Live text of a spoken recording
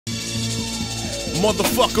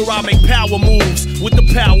Motherfucker, I make power moves with the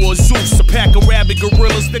power of Zeus. A pack of rabid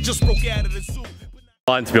gorillas that just broke out of the zoo.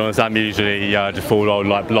 Mine, to be honest, I'm usually just full on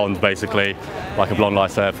like blonde, basically, like a blonde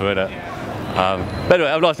light surfer, innit? But anyway,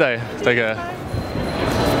 have a nice day. Take care.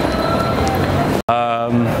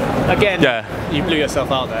 Again, yeah. You blew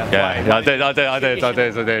yourself out there. Yeah, Why? I did,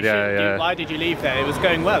 yeah. Why did you leave there? It was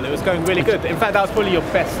going well. It was going really good. In fact, that was probably your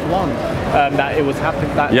best one. That it was happening.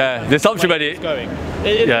 Yeah, the assumption already. Going.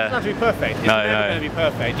 It doesn't have to be perfect. It's never going to be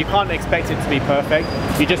perfect. You can't expect it to be perfect.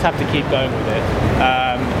 You just have to keep going with it.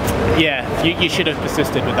 Yeah, you should have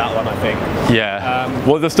persisted with that one, I think. Yeah.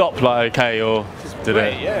 Was the stop like okay, or did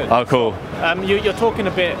great, it? Yeah. Oh, cool. You're talking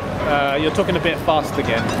a bit. You're talking a bit fast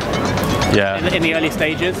again. Yeah. In the early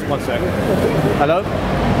stages. One sec. Hello.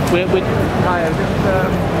 We're hi.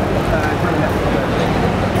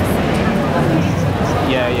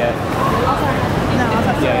 Yeah. Yeah.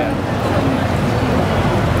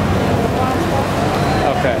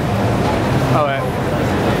 Okay. All right.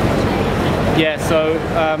 Yeah. So.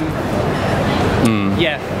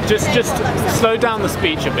 Yeah, just slow down the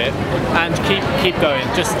speech a bit and keep going.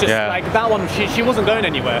 Just like that one, she wasn't going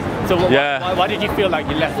anywhere. So why did you feel like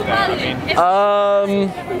you left there? I mean,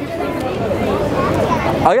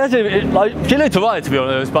 I guess she looked alright, to be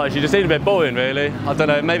honest, but she just seemed a bit boring, really. I don't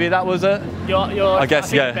know, maybe that was it. I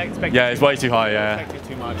guess yeah, it's way too high. Yeah.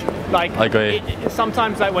 Too much. Like I agree.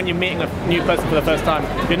 Sometimes, like when you're meeting a new person for the first time,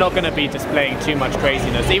 you're not going to be displaying too much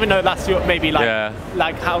craziness, even though that's your maybe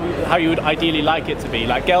like how you would ideally like it to be.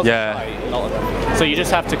 Like girls, shy, a lot of them. So you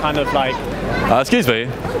just have to kind of like. Excuse me.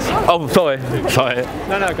 Oh, sorry.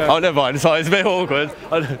 No, go. Oh, never mind. Sorry, it's a bit awkward.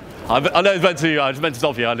 I know it's meant to. I was meant to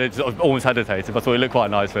stop you. I almost hesitated, but I thought you looked quite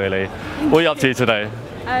nice, really. What are you up to today?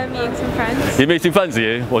 Meeting some friends. You're meeting friends, are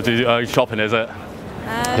you? Or do you shopping? Is it?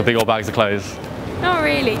 The big old bags of clothes. Not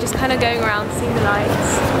really, just kind of going around seeing the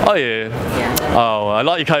lights. Oh yeah? Yeah. Oh, I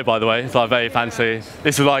like your coat, by the way. It's like very fancy.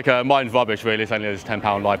 This is like mine's rubbish, really. It's only this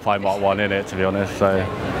 £10 like Primark one in it, to be honest. So anyway,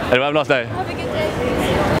 have a nice day. Have a good day.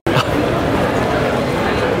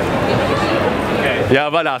 Okay. Yeah,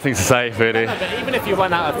 I've run out of things to say, really. No, but even if you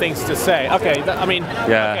run out of things to say, okay. I mean,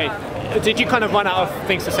 yeah. Okay. Did you kind of run out of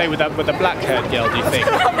things to say with the black-haired girl, do you think?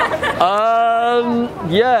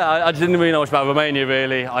 Yeah, I didn't really know much about Romania,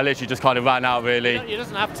 really. I literally just kind of ran out, really. You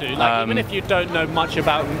doesn't have to. Like, even if you don't know much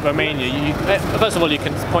about Romania, first of all, you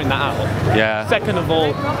can point that out. Yeah. Second of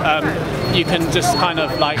all, you can just kind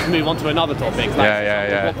of like move on to another topic. Like,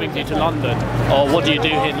 yeah. What brings you to London? Or what do you do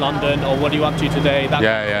in London? Or what are you up to today?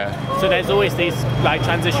 Yeah. So there's always these like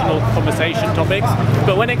transitional conversation topics.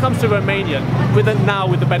 But when it comes to Romanian, with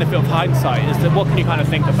the benefit of hindsight, is that what can you kind of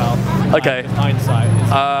think about? Okay. Hindsight.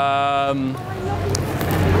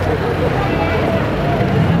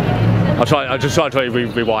 I'll just try to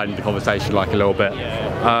rewind the conversation like a little bit.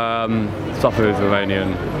 Yeah. Stuff with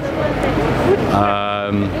Romanian.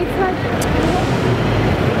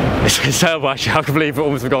 It's terrible, actually. I can believe I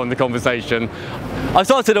almost forgotten the conversation. I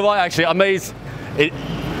started to write, actually. Amazed. Do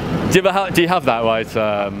you have that right?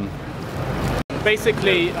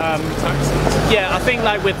 Basically, yeah, I think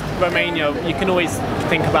like with Romania, you can always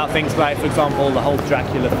think about things like, for example, the whole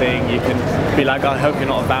Dracula thing. You can be like, I hope you're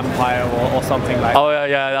not a vampire or something like that. Oh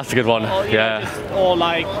yeah, that's a good one. Or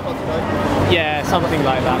like, yeah, something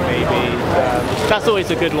like that maybe. That's always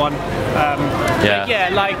a good one. Yeah,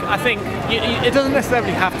 like I think it doesn't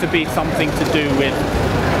necessarily have to be something to do with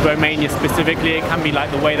Romania specifically. It can be like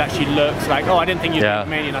the way that she looks. Like, oh, I didn't think you'd be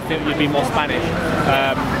Romanian. I think you'd be more Spanish.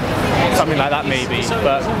 Something like that maybe.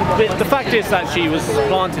 But the fact is that she was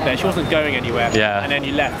planted there. She wasn't going anywhere. And then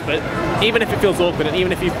you left. But even if it feels awkward, and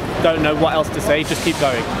even if you don't know what else to say, just keep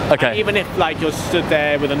going. Okay. And even if like you're stood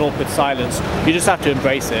there with an awkward silence, you just have to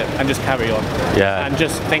embrace it and just carry on. Yeah. And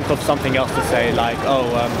just think of something else to say, like, oh,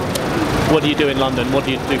 what do you do in London? What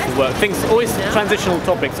do you do for work? Things, always transitional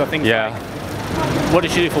topics are things like, what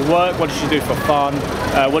does she do for work? What does she do for fun?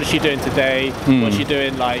 What is she doing today? What is she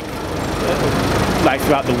doing like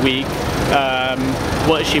throughout the week?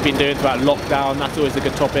 What has she been doing throughout lockdown? That's always a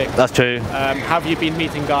good topic. That's true. Have you been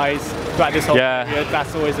meeting guys throughout this whole period?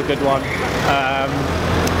 That's always a good one.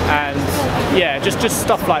 And yeah, just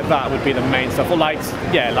stuff like that would be the main stuff. Or like,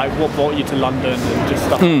 yeah, like what brought you to London and just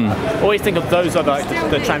stuff like that. Always think of those are like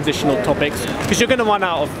the transitional topics, because you're going to run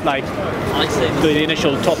out of like the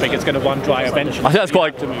initial topic. It's going to run dry eventually. I think that's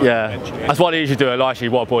quite, that's why they usually do it. Like, actually,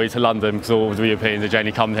 what brought you to London? Because all the Europeans, they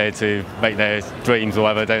generally come here to make their dreams or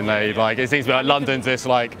whatever, don't they? Like, it seems to be like London's this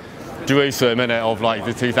like Jerusalem, innit, of like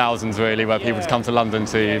the 2000s really, where people just come to London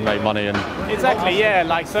to make money and. Exactly, yeah.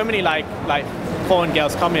 Like so many like foreign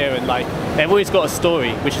girls come here and like they've always got a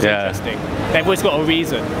story, which is interesting. They've always got a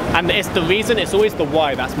reason, and it's the reason. It's always the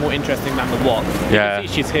why that's more interesting than the what. Yeah.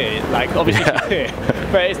 Obviously she's here, like obviously she's here,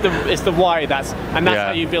 but it's the why that's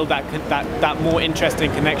how you build that more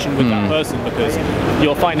interesting connection with that person, because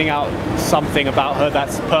you're finding out something about her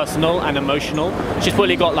that's personal and emotional. She's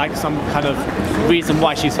probably got like some kind of reason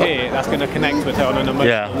why she's here that's going to connect with her on an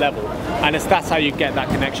emotional level, and that's how you get that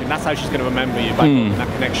connection. That's how she's going to remember you, by building that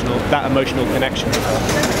connection, that emotional connection with her.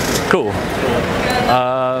 Cool.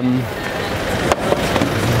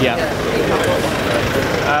 Yeah.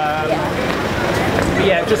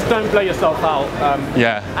 Yeah, just don't blow yourself out.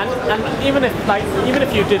 And even if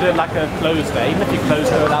you did a close day, even if you closed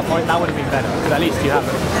her at that point, that would have been better, because at least you have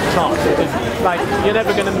a chance. Because you're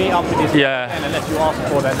never going to meet up with these people again unless you ask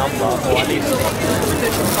for their number, or at least,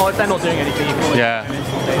 or if they're not doing anything, you can always do an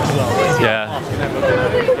instant date as well. But if you ask, you're never going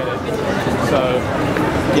to get it. So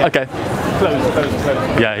okay. Close.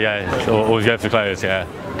 Yeah. Always go for close. Yeah.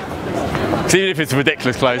 So even if it's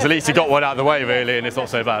ridiculous close, at least you got one out of the way, really, and it's not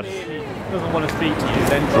so bad. Doesn't want to speak to you,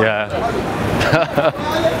 then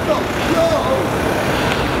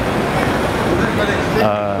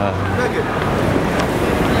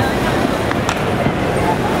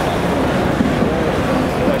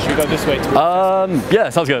should we go this way? Yeah,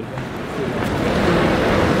 sounds good.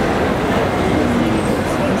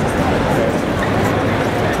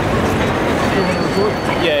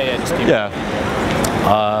 Yeah, just keep yeah,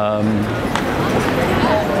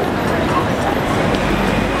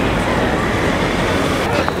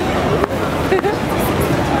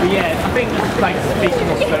 I think speaking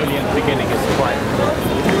more slowly in the beginning is quite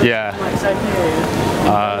important. Yeah.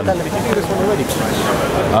 Did you do this one already?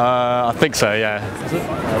 I think so, yeah.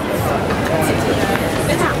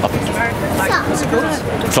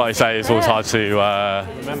 It's like you say, it's always hard to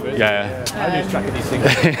remember. Yeah. I lose track of these things.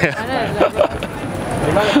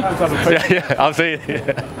 Yeah, I've seen it.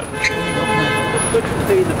 Good to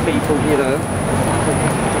see the people, you know.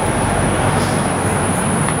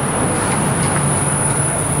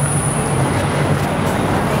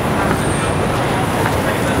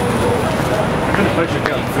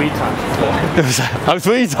 Three times. Oh,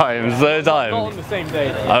 3 times? Third time? Not on the same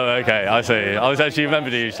day. Oh, okay, I see. I was actually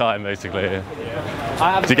remembered each time, basically.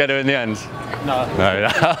 Yeah. Did you get it in the end? No. No.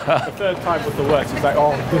 The third time was the worst. It's like,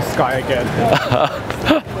 oh, this guy again.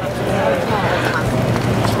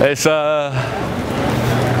 It's I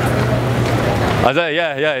don't know,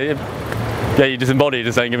 yeah, you just embody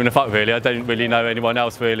just ain't giving a fuck, really. I don't really know anyone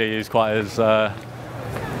else really who's quite as I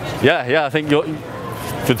think you're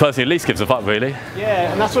the person who at least gives a fuck, really.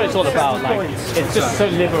 Yeah, and that's what it's all about. Like, it's just so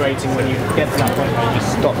liberating when you get to that point where you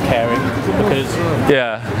just stop caring, because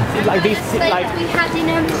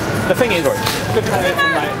the thing is, look at it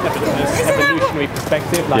from this evolutionary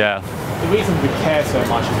perspective. The reason we care so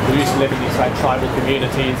much is we used to live in these tribal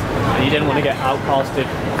communities, and you didn't want to get outcasted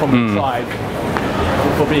from the tribe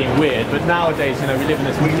for being weird. But nowadays, we live in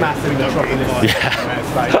this massive metropolis where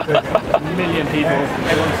it's a million people,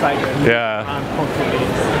 everyone's around constantly,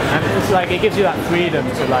 and it's it gives you that freedom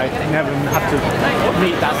to never have to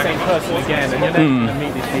meet that same person again, and you're never going to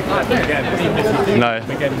meet these people ever again. And even if you do meet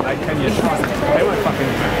them again in 10 years time, they won't fucking.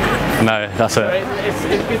 No, that's it. So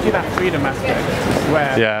it gives you that freedom aspect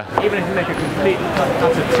where even if you make a complete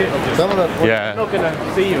utter tit of this, they're not going to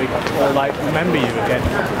see you or remember you again.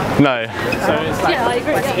 No. So it's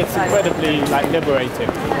it's incredibly liberating.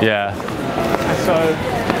 Yeah. And so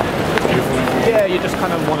you just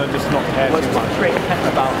kind of want to just not care too much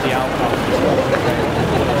about the outcome.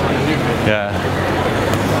 Yeah.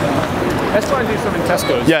 Let's try and do some in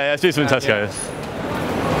Tesco's. Yeah, let's do some in Tesco's.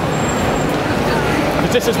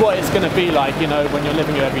 Because this is what it's going to be like, when you're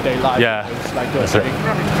living your everyday life. Yeah. It's That's it. We're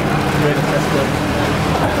in Tesco.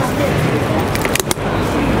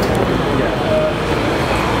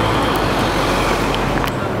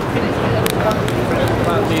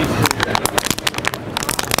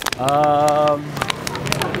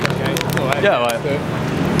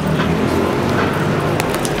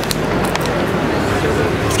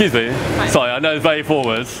 Excuse me. Sorry, I know it's very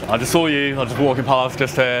forward. I just saw you. I was just walking past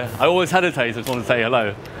just here. I always hesitate. I just want to say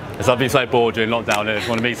hello. Because I've been so bored during lockdown. I just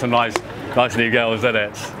want to meet some nice new girls, isn't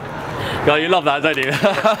it? God, you love that, don't you?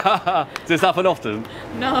 Does this happen often?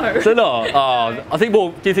 No. Does it not? Oh, I think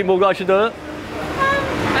more. Do you think more guys should do it?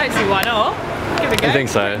 I don't see why not. Give it a go. You think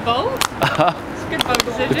so? It's bold. It's a good bold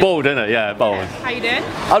decision. It's bold, isn't it? Yeah, bold. Yeah. How you doing?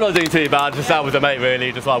 I'm not doing too bad. Just out with a mate,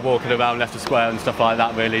 really. Just walking around Leicester Square and stuff like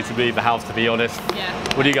that, really. To leave the house, to be honest. Yeah.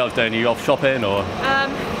 What are you guys doing? Are you off shopping or? A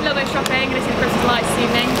little bit of shopping. Going to see the Christmas lights this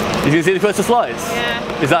evening. You can see the Christmas lights?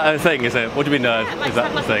 Yeah. Is that a thing? Is it? What do you mean? Yeah, Is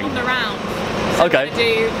that kind of a thing? on the round. So Okay. we're going to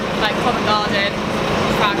do Covent Garden,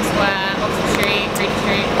 Trafalgar Square, Oxford Street, Regent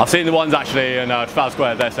Street. I've seen the ones actually in Trafalgar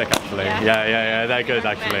Square. They're sick actually. Yeah, they're good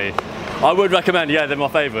actually. I would recommend. Yeah, they're my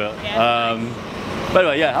favourite. Yeah, But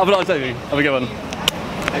anyway, yeah, have a nice day. Have a good one.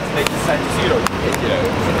 Okay,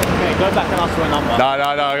 go back and ask for a number. No, I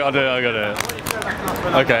got to do it.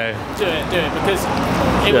 Okay. Do it, because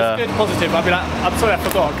it was good, positive. I'd be like, I'm sorry, I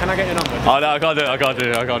forgot. Can I get your number? Oh no, I can't do it. All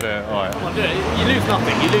right. Come on, do it. You lose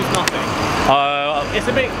nothing. It's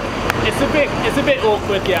a bit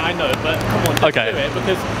awkward. Yeah, I know, but come on, just do it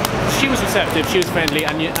because she was receptive, she was friendly,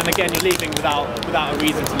 and again, you're leaving without a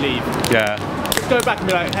reason to leave. Yeah. Just go back and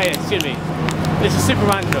be like, hey, excuse me. This is super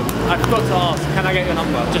random. I forgot to ask. Can I get your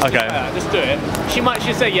number? Just do it.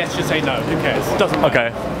 She'll say yes. She'll say no. Who cares? It doesn't matter.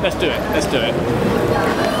 Okay. Let's do it.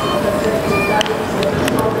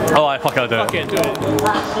 All right. Fuck it. I'll do it. Fuck it. Do it.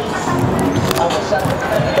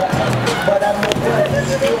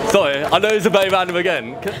 Sorry, I know it's a very random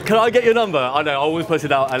again. Can I get your number? I know. I always push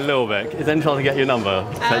it out a little bit. Is there any chance to get your number?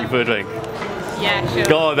 Take you for a drink. Yeah, sure.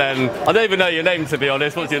 Go on then. I don't even know your name to be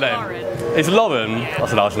honest. What's your name? Lauren. It's Lauren.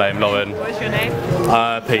 That's a nice name, Lauren. What's your name?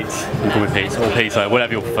 Pete. You call me Pete or Peter,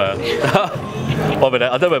 whatever you prefer. One minute.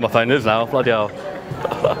 I don't know where my phone is now. Bloody hell.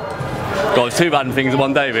 God, it's two random things in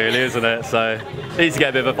one day, really, isn't it? So, it needs to get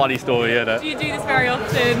a bit of a funny story, innit? Do you do this very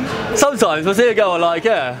often? Sometimes. I'll see a girl I like,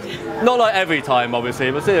 yeah. Not like every time, obviously,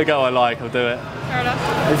 but see a girl I like, I'll do it. Fair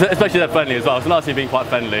enough. Especially they're friendly as well. It's nice to be quite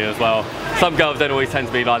friendly as well. Some girls don't always tend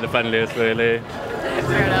to be like the friendliest, really.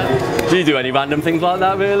 Fair enough. Do you do any random things like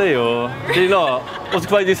that, really, or do you not? What's the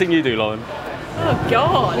craziest thing you do, Lauren? Oh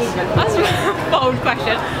God, that's a bold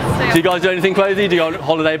question. So, Do you guys do anything crazy? Do you go on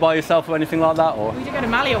holiday by yourself or anything like that? Or we did go to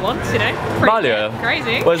Malia once, Pretty Malia?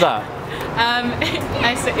 crazy. Where's that?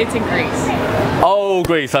 It's in Greece. Oh,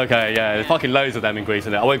 Greece. Okay, yeah. There's fucking loads of them in Greece,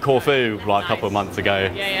 isn't it? I went Corfu like a couple of months ago.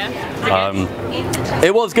 Yeah.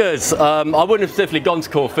 It was good. I wouldn't have specifically gone to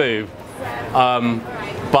Corfu,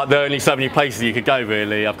 but there are only so many places you could go.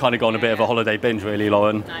 Really, I've kind of gone a bit of a holiday binge, really,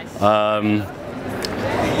 Lauren. Nice.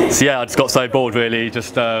 So yeah, I just got so bored, really.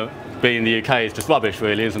 Just being in the UK is just rubbish,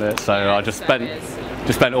 really, isn't it? So I just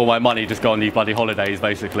spent all my money just going on these bloody holidays,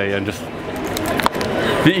 basically, and just.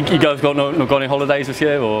 You guys not gone any holidays this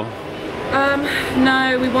year, or?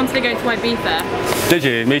 No, we wanted to go to Ibiza. Did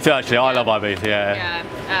you? Me too, actually. I love Ibiza, Yeah,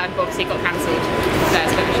 but obviously it got cancelled, so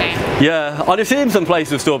it's a bit of a shame. Yeah, I'd assume some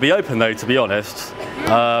places will still be open though, to be honest.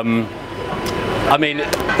 I mean,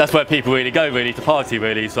 that's where people really go, really, to party,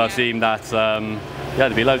 really. So I assume that,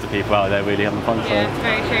 there'd be loads of people out there really having fun. Yeah, So.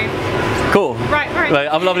 very true. Cool. Right.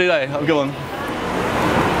 Have a lovely day. Have a good one.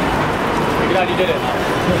 Glad you did it.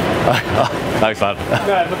 Thanks, man.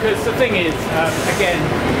 No, because the thing is, again,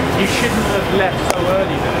 you shouldn't have left so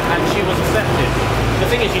early there, and she was receptive. The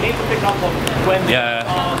thing is, you need to pick up on when they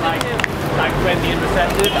are like friendly and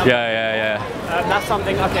receptive. Yeah. That's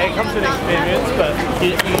something. Okay, it comes with experience, but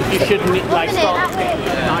you shouldn't like start getting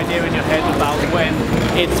an idea in your head about when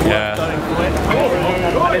it's worth going for it.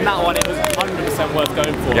 And in that one, it was 100% worth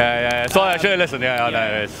going for. Yeah. Sorry, I should have listened. Yeah, I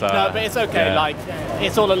know. It's, no, but it's okay. Like,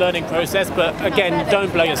 it's all a learning process. But again,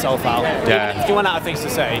 don't blow yourself out. Yeah. If you run out of things to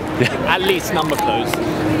say, at least number close.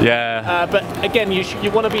 Yeah. But again, you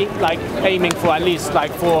want to be like aiming for at least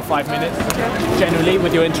like 4 or 5 minutes generally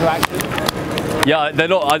with your interaction. Yeah, they're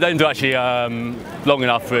not. I don't do actually long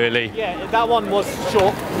enough, really. Yeah, that one was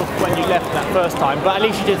short when you left that first time, but at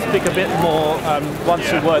least you did speak a bit more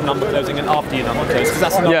once you were number closing and after your number close, because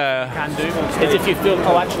that's another thing you can do. Is if you feel,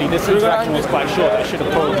 oh, actually, this interaction was quite short, I should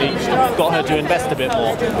have probably got her to invest a bit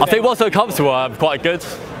more. I think what's so comfortable, I'm quite good.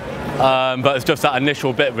 But it's just that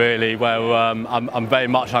initial bit, really, where I'm very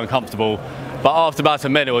much uncomfortable. But after about a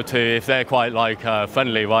minute or two, if they're quite like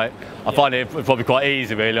friendly, right, I find it probably quite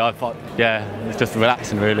easy, really. It's just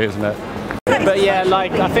relaxing, really, isn't it? But yeah,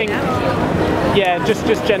 like I think,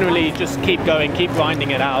 just generally, just keep going, keep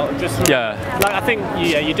grinding it out. Like I think,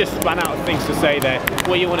 you just ran out of things to say there.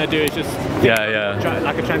 What you want to do is just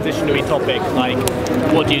like a transitionary topic, like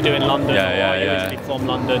what do you do in London? Are you originally from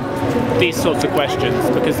London? These sorts of questions,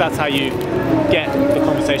 because that's how you get the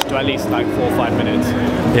conversation to at least like 4 or 5 minutes.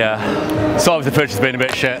 Yeah. Sorry if the pitch has been a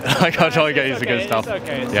bit shit. I can't try and get used to good stuff. It's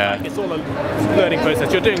okay. It's all a learning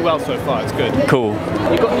process. You're doing well so far. It's good. Cool.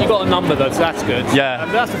 You got a number though, so that's good. Yeah.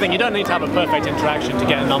 But that's the thing. You don't need to have a perfect interaction to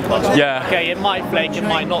get a number. Yeah. Okay. It might flake. It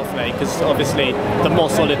might not flake. Because obviously, the more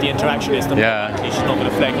solid the interaction is, the more likely she's not going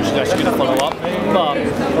to flake and she's actually going to follow up. But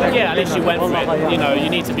at least you went for it. You know, you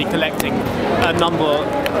need to be collecting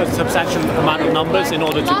a substantial amount of numbers in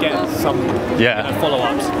order to get some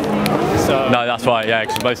follow-ups. So no, that's right. Yeah,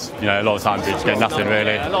 because most, a lot of times you just get nothing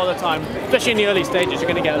really. Yeah, a lot of the time, especially in the early stages, you're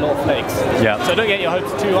going to get a lot of flakes. Yeah. So don't get your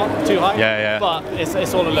hopes too high. Yeah. But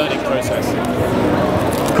it's all a learning process.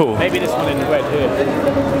 Cool. Maybe this one in red here.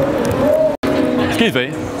 Excuse me.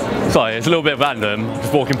 Sorry, it's a little bit random.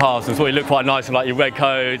 Just walking past and thought you looked quite nice in like your red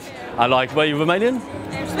coat. And like, were you Romanian?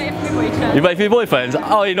 I'm just waiting for my boyfriend. You wait for your boyfriend?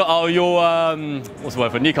 Oh, you're not. Oh, you're what's the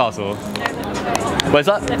word for Newcastle? Where's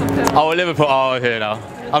that? Liverpool. Oh, Liverpool. Oh, here now.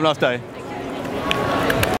 Have a nice day.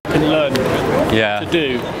 Can learn Yeah. to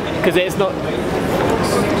do, because it's not.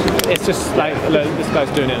 It's just like, look, this guy's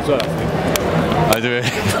doing it as well. I do it.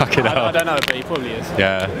 Fucking hell. I don't know, but he probably is.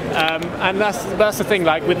 Yeah. And that's the thing.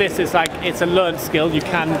 Like with this, it's like it's a learned skill. You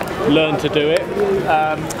can learn to do it.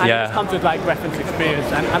 And Yeah. it comes with like reference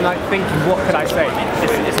experience and like thinking, what could I say?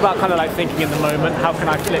 It's about kind of like thinking in the moment. How can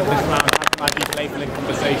I flip this around? How can I be playful in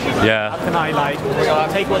conversation? Yeah. How can I like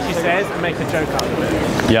take what she says and make a joke out of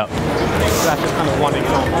it? Yep. So that's just kind of one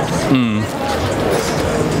example.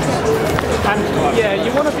 And yeah,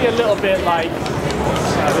 you want to be a little bit like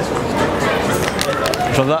this one.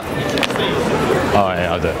 Which one's that? Oh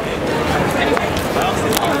yeah, I'll do it.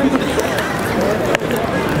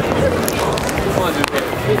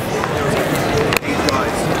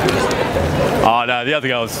 Oh no, the other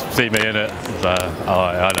girls see me in it. So, oh,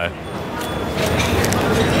 I know.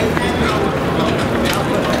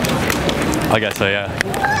 I guess so, yeah.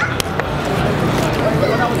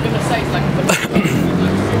 What I was going to say is like.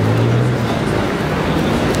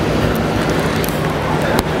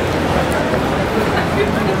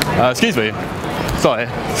 Excuse me. Sorry,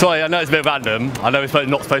 I know it's a bit random. I know we're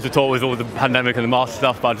not supposed to talk with all the pandemic and the mask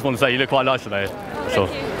stuff, but I just want to say you look quite nice today. So,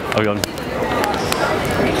 I'll be on.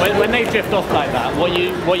 When they drift off like that, what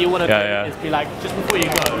you want to do Yeah. is be like, just before you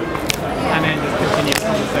go, and then just continue the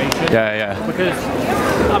conversation. Yeah. Because,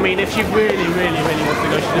 I mean, if she really wants to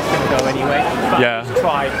go, she's just going to go anyway. But Yeah.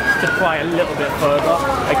 just try a little bit further.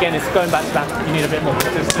 Again, it's going back to that, you need a bit more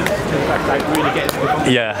persistence to like really get into the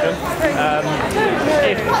conversation. Yeah.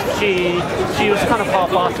 If she was kind of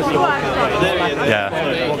half-heartedly walking away, Yeah.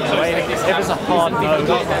 walking away. If it's a hard no,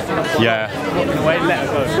 Yeah. walking away, let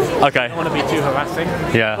her go. Okay. I don't want to be too harassing.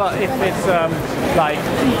 Yeah. But if it's like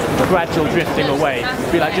gradual drifting away,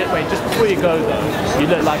 be like, wait, just before you go though, you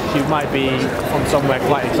look like you might be from somewhere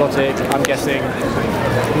quite exotic. I'm guessing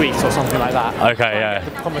Greece or something like that. Okay, yeah.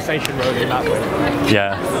 Get the conversation rolling that way.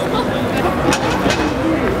 Yeah.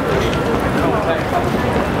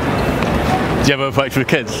 Do you ever approach with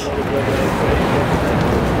kids?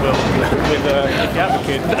 With if you have a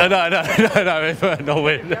kid. No,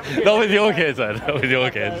 not with your kids then, not with your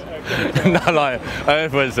kids. No, like,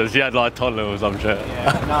 for instance, you had like a toddler or some shit.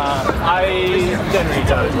 Nah, I generally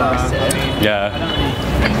don't. Yeah.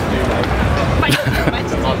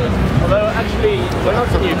 Although actually, when I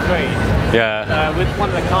was in Ukraine, Yeah. with one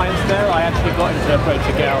of the clients there, I actually got him to approach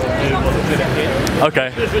a girl who wasn't good at kids.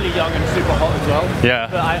 Okay. She was really young and super hot as well. Yeah.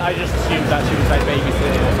 But I just assumed that she was like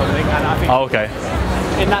babysitting or something, and I think Oh, okay.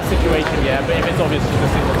 in that situation, yeah. But if it's obvious she's a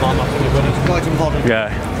single mom, I think it wouldn't. Quite important. Yeah.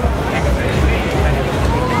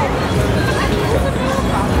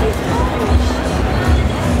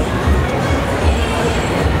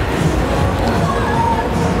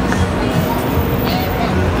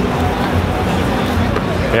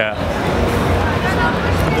 Yeah.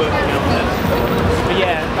 But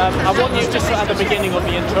yeah, I want you just at the beginning of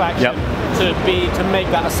the interaction to make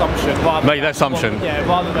that assumption rather Make that assumption.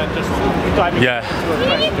 rather than just diving into a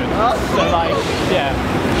question. So like,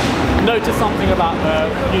 notice something about her,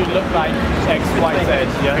 you look like X, Y, Z,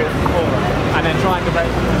 and then trying to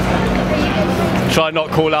Try not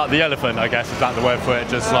call out the elephant, I guess, is that the word for it?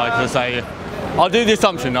 Just like to say, I'll do the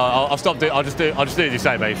assumption. I'll stop doing. I'll just do the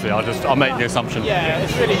same basically. I'll make the assumption. yeah,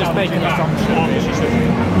 it's really just making an assumption.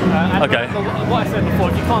 And Okay. what I said before,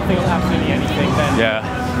 if you can't think of absolutely anything, then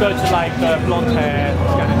go to like blonde hair,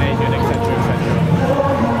 Scandinavian, etc., etc.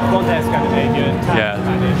 Blonde hair, Scandinavian, tan,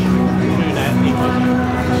 Spanish, brunette,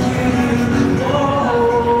 English.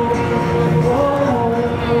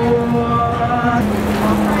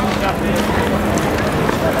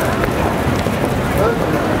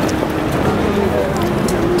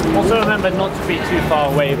 Also remember not to be too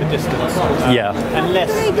far away with distance.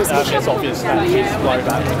 Unless it's obvious that she's worried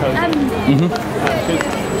about the COVID.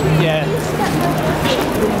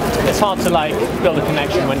 It's hard to like build a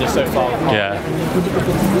connection when you're so far apart. Yeah.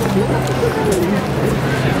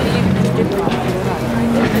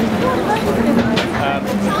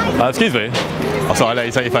 Excuse me. Oh, sorry, I'll let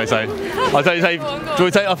you take your photo. Do you want me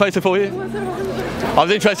to take a photo for you? I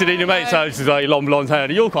was interested in your mate, so she's like long blonde hair,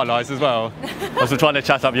 and you're quite nice as well. I was trying to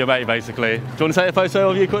chat up your mate, basically. Do you want to take a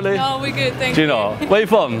photo of you quickly? Oh, we're good, thank Do you. you not? Where are you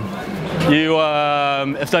from? You,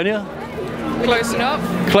 Estonia? Close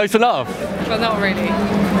enough, Close enough. but not really.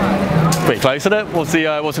 Pretty close, isn't it? What's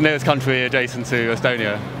the nearest country adjacent to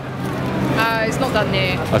Estonia? It's not that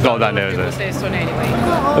near. It's not that near, is What's it? this one anyway?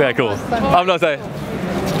 Okay, cool. Have a nice day.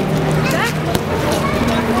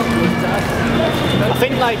 I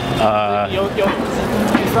think like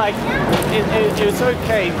it's like it's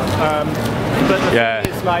okay, but the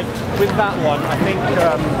thing is like with that one, I think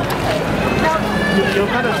you're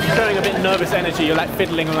kind of showing a bit nervous energy. You're like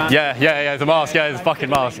fiddling around. Yeah. It's a mask. Yeah, it's a fucking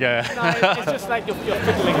mask. Yeah. No, it's just like you're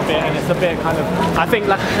fiddling a bit, and it's a bit kind of. I think,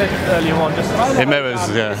 like I said earlier on, just it mirrors.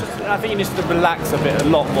 Yeah. I think you need to relax a bit, a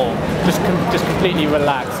lot more. Just completely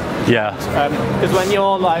relax. Yeah. Because when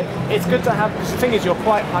you're like, it's good to have. The thing is, you're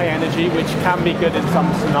quite high energy, which can be good in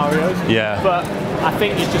some scenarios. Yeah. But I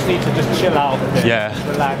think you just need to just chill out a bit. Yeah. Just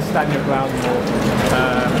relax, stand your ground more.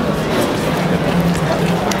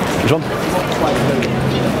 Which one?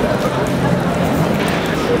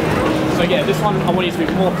 So yeah, this one I want you to be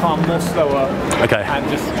more calm, more slower. Okay. And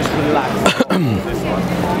just relax. This one.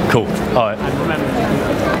 Cool. All right. And remember.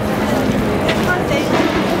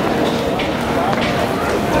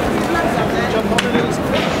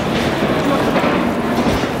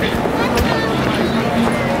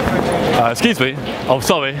 Excuse me. Oh,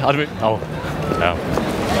 sorry. I didn't. Oh, no.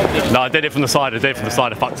 No, I did it from the side. I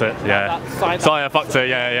fucked it. Yeah. Sorry, I fucked it.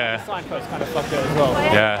 Yeah. Signpost kind of fucked it as well.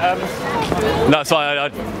 Yeah. No, sorry. I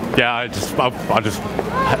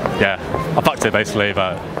fucked it basically.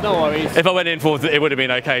 But no worries. if I went in for it, would have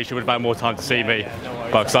been okay. She would have had more time to see me.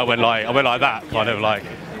 But because I went like that, kind of like.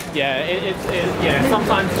 Yeah, yeah.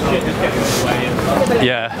 Sometimes shit just gets in the way.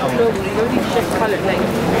 Yeah.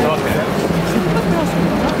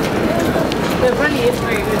 There really is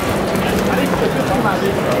very good. I think the good thing about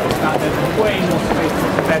this is that there's way more space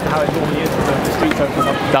compared to how it normally is when the streets open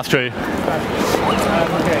up. That's true. Okay.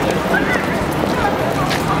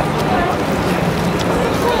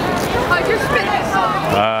 I just spit this on.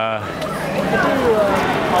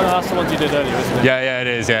 Oh, no, that's the ones you did earlier, isn't it? Yeah, it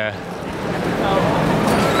is. Yeah.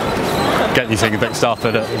 Get these things mixed up,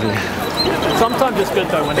 but sometimes it's good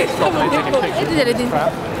though when they stop and they take a picture of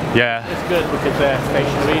crap. Yeah. It's good because they're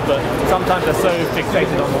stationary, but sometimes they're so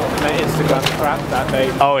fixated on their Instagram crap that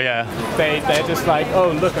they're just like,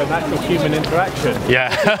 oh look, an actual human interaction.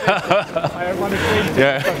 Yeah. I want to see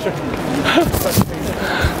Yeah.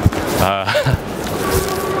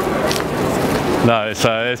 No,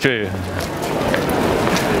 it's true.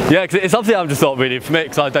 Yeah, cause it's something I'm just not really for me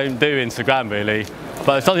because I don't do Instagram really.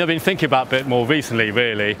 But it's something I've been thinking about a bit more recently,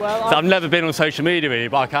 really. Well, so I've never been on social media, really,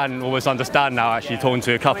 but I can almost understand now, actually, talking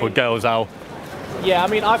to a couple of girls how. Yeah, I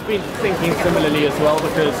mean, I've been thinking similarly as well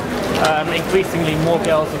because increasingly more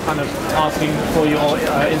girls are kind of asking for your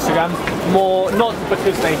Instagram. More, not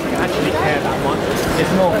because they actually care that much,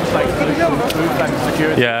 it's more like social proof and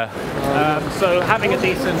security. Yeah. So having a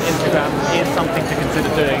decent Instagram is something to consider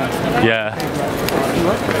doing. Yeah.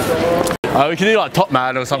 We can do like Top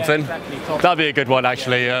Man or something. Yeah, exactly. That'd be a good one,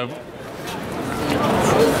 actually. We'll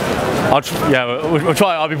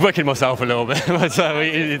try. I'll be bricking myself a little bit, but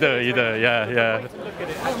you do it. Yeah.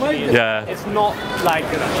 It's not like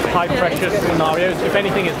high pressure scenarios. If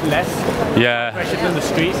anything, it's less high pressure than the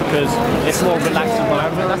streets because it's more relaxed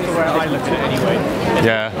environment. That's the way I look at it anyway.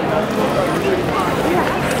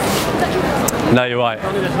 No, you're right. As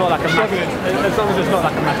long as it's not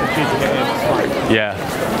like a massive queue to get in, it's fine. Yeah.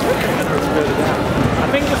 I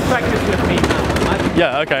think just practice with me now.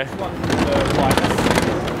 Yeah. Okay. The white.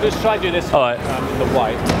 Just try to do this. All right. The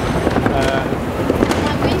white.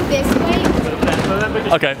 This way. Remember,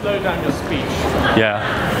 just slow down your speech. Yeah.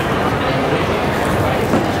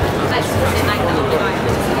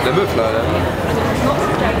 Det mufflar det.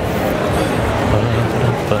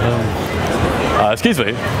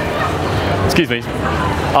 Excuse me.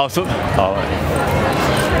 Oh, so. Oh.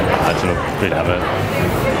 I don't really have it.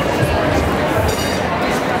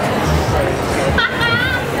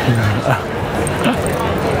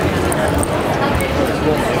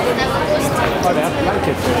 Oh, they have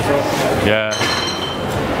blankets here as well. Yeah.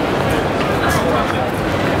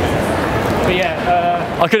 But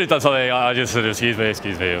yeah, I could have done something. I just said, excuse me.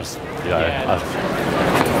 It was,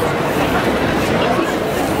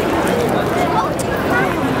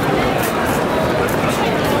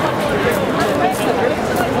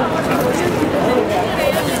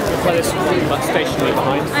 well, it's stationary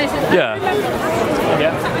behind. Yeah.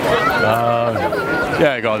 Yeah.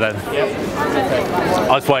 Yeah, go on then. Yeah.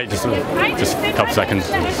 I'll just wait just a couple seconds.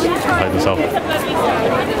 compose myself.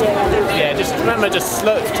 Yeah, just remember, just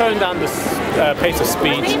tone down the pace of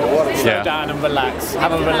speech, slow down and relax,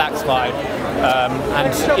 have a relaxed vibe,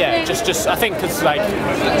 and yeah, just I think it's like,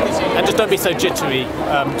 and just don't be so jittery.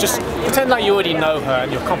 Just pretend like you already know her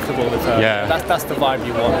and you're comfortable with her. Yeah. That's the vibe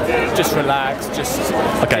you want. Just relax, just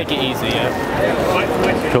take it easy.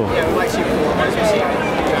 Yeah. Cool.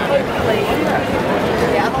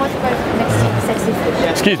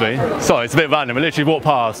 Excuse me, sorry, it's a bit random. I literally walked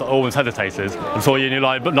past, I almost hesitated, and saw you in your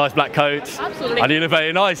like nice black coat. Absolutely. And you look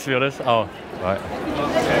very nice, to be honest. Oh, right.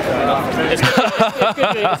 It's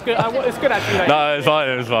good actually. Like, No, it's fine,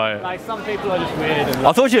 it's fine. Like some people are just weird. And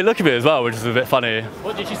I thought you'd look at me as well, which is a bit funny.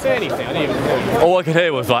 What did you say anything? I didn't even hear you. All I could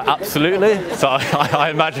hear was like, absolutely. So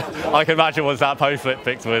I can imagine what that post flip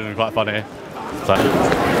picture was quite funny. So.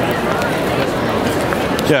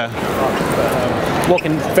 Yeah.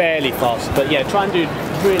 Walking fairly fast, but yeah, try and do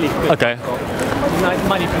really quick. Okay.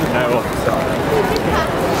 Money from there.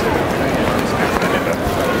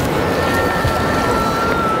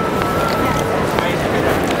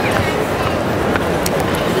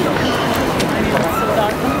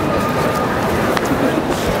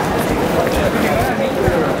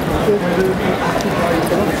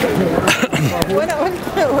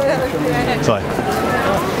 Sorry.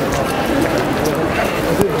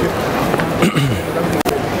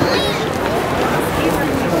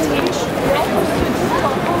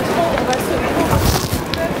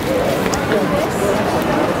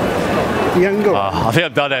 I think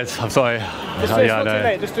I've done it. I'm sorry. It's not too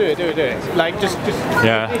late. Just do it. Like just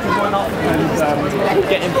yeah. One up and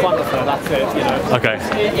get in front of her. That's it. You know. Okay.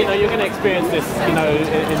 You know, you're going to experience this. You know,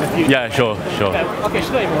 in the future. Yeah, sure. Okay,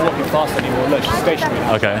 she's not even walking fast anymore. Look, she's stationary.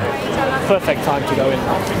 Okay. Perfect time to go in.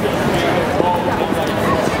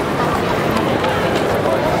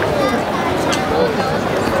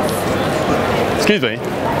 Excuse me.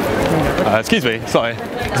 Excuse me. Sorry.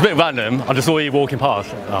 It's a bit random. I just saw you walking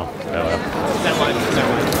past. Oh. Never mind.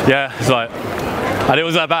 Yeah, it's like, and it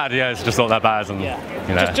was that bad. Yeah, it's just not that bad. And yeah.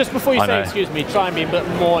 You know, just before you say excuse me, try and be a bit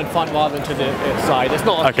more in front rather than to the side. It's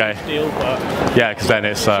not a huge deal, but yeah, because then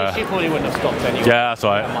it's. She probably wouldn't have stopped anyway. Yeah, that's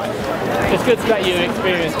right. It's good to let you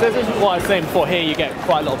experience. This is what I was saying before. Here you get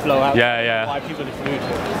quite a lot of blowouts. Yeah. Why people are rude.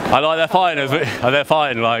 I like they're fine. They're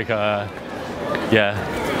fine. Like yeah.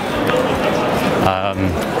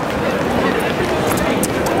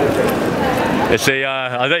 It's the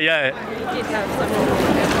I think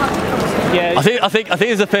yeah. I think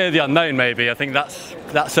it's a fear of the unknown. Maybe I think that's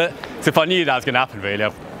it. So if I knew that was going to happen, really,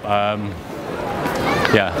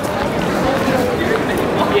 yeah.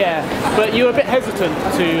 Yeah, but you were a bit hesitant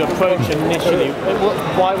to approach initially.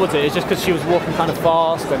 Why was it? It's just because she was walking kind of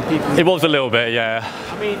fast and people... It was a little bit, yeah.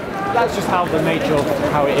 I mean, that's just how the nature of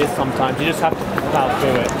how it is sometimes. You just have to plow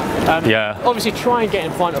through it. Yeah. Obviously, try and get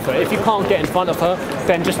in front of her. If you can't get in front of her,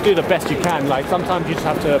 then just do the best you can. Like, sometimes you just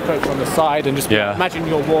have to approach from the side and just imagine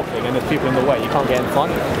you're walking and there's people in the way. You can't get in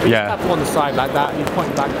front. But you just have to go on the side like that. You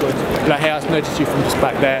point backwards. Be like, hey, I noticed you from just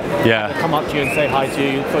back there. Yeah. Come up to you and say hi to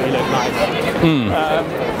you. Thought you looked nice.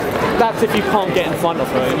 That's if you can't get in front of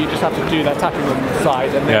her. You just have to do that, tapping on the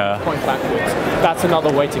side and then point backwards. That's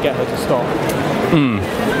another way to get her to stop.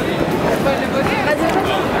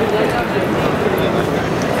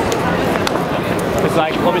 It's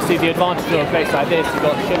like, obviously the advantage of a place like this, you've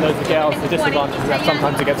got shitloads of girls. The disadvantage is that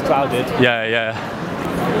sometimes it gets crowded. Yeah.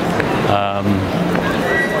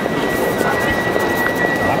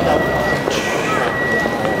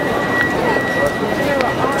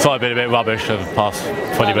 Sorry, I've been a bit rubbish for the past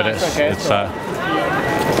 20 minutes. Okay, it's okay.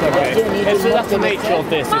 That's the nature of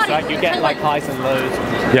this. It's like you get like highs and lows.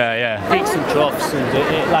 Yeah. Peaks and troughs,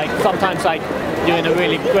 and like sometimes like you're in a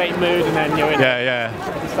really great mood, and then you're in. Yeah.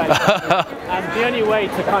 And the only way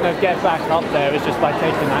to kind of get back up there is just by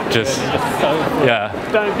taking action and just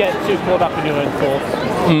don't get too caught up in your own thoughts.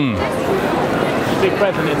 Just be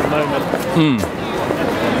present in the moment.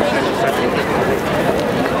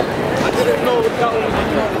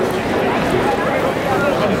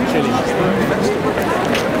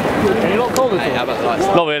 You're not cold at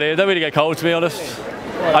all? Not really. It don't really get cold, to be honest.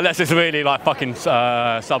 Unless it's really like fucking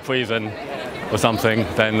sub-freezing or something,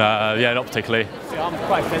 then yeah, not particularly. See, I'm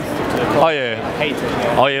quite sensitive to the cold. Are you? I hate it.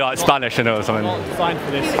 Yeah. Are you like Spanish in it or something? I'm not designed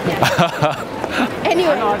for this.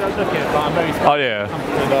 Anyway. No, I don't look it, but I'm very Oh yeah.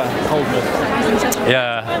 coldness.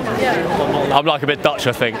 Yeah. I'm like a bit Dutch,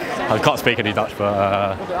 I think. I can't speak any Dutch,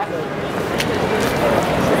 but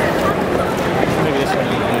Maybe this one.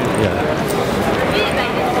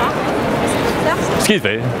 Excuse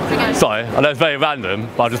me. Sorry, I know it's very random,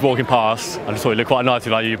 but I'm just walking past. I just thought you looked quite nice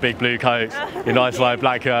with like your big blue coat, your nice like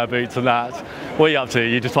black boots and that. What are you up to?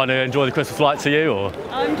 You just trying to enjoy the Christmas lights, are you, or?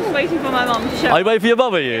 I'm just waiting for my mum to show Are you waiting for your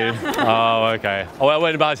mum, are you? Yeah. Oh, okay. Oh, well,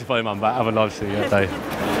 when about you for your mum, but have a nice day.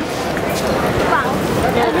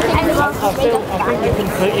 I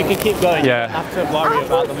think you can keep going. Yeah. You don't have to worry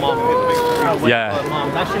about the mum. Yeah.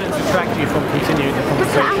 That shouldn't distract you from continuing the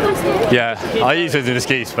conversation. Yeah. I use it as an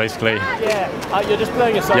excuse, basically. Yeah. You're just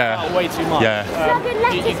blowing yourself out way too much. Yeah.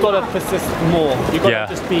 You've got to persist more. You've got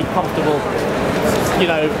to just be comfortable. You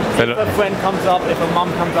know, if a friend comes up, if a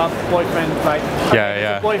mum comes up, boyfriend, like, if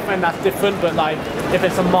it's a boyfriend, that's different, but like, if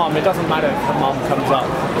it's a mum, it doesn't matter if a mum comes up.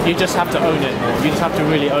 You just have to own it. You just have to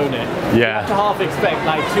really own it. Yeah. You have to half expect,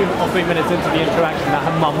 like, 2 or 3 minutes into the interaction that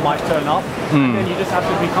her mum might turn up, and then you just have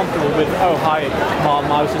to be comfortable with, oh, hi, mum,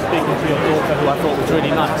 I was just speaking to your daughter, who I thought was really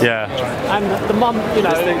nice. Yeah. And the mum, you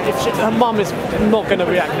know, if her mum is not going to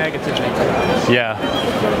react negatively to that. Yeah.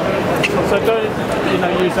 So don't, you know,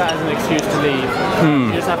 use that as an excuse to leave.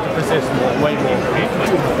 You just have to persist more, way more.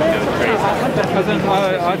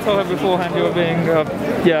 I told her beforehand you were being,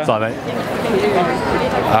 Sorry, mate.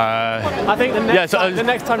 I think the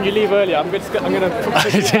next time you leave earlier, I'm going to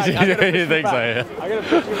push you back. You think so? Yeah. I'm going to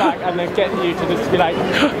push you back and then get you to just be like,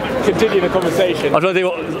 continue the conversation. I'll try to do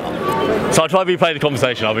so I'll try to replay the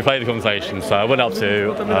conversation. I'll replay the conversation. So I went up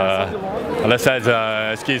to, and I said,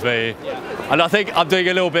 excuse me. And I think I'm doing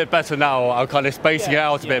a little bit better now. I'm kind of spacing it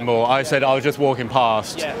out a bit more. I said I was just walking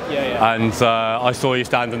past, and I saw you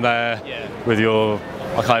standing there with your.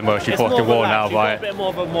 I can't remember if you fucking wore now, right? It's a bit more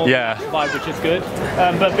of a vibe, which is good.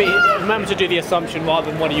 But remember to do the assumption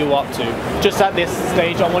rather than what are you up to. Just at this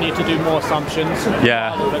stage, I want you to do more assumptions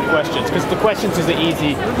rather than questions, because the questions is an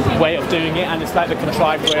easy way of doing it, and it's like the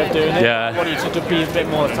contrived way of doing it. I want you to be a bit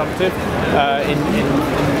more assumptive in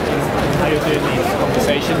how you're doing these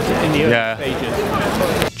conversations in the early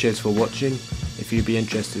stages. Cheers for watching. If you'd be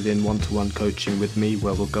interested in one-to-one coaching with me,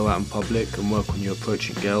 where we'll go out in public and work on you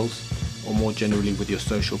approaching girls, or more generally with your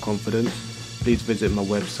social confidence, please visit my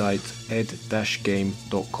website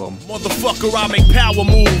ed-game.com. Motherfucker, I make power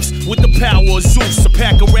moves with the power of Zeus. A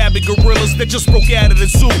pack of rabid gorillas that just broke out of the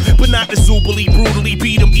zoo, but not the zooberly, brutally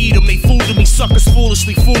beat them, eat them. They fooled me, suckers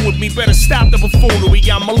foolishly fool with me. Better stop the buffoonery.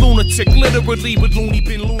 I'm a lunatic, literally with loony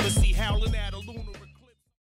bin lunacy.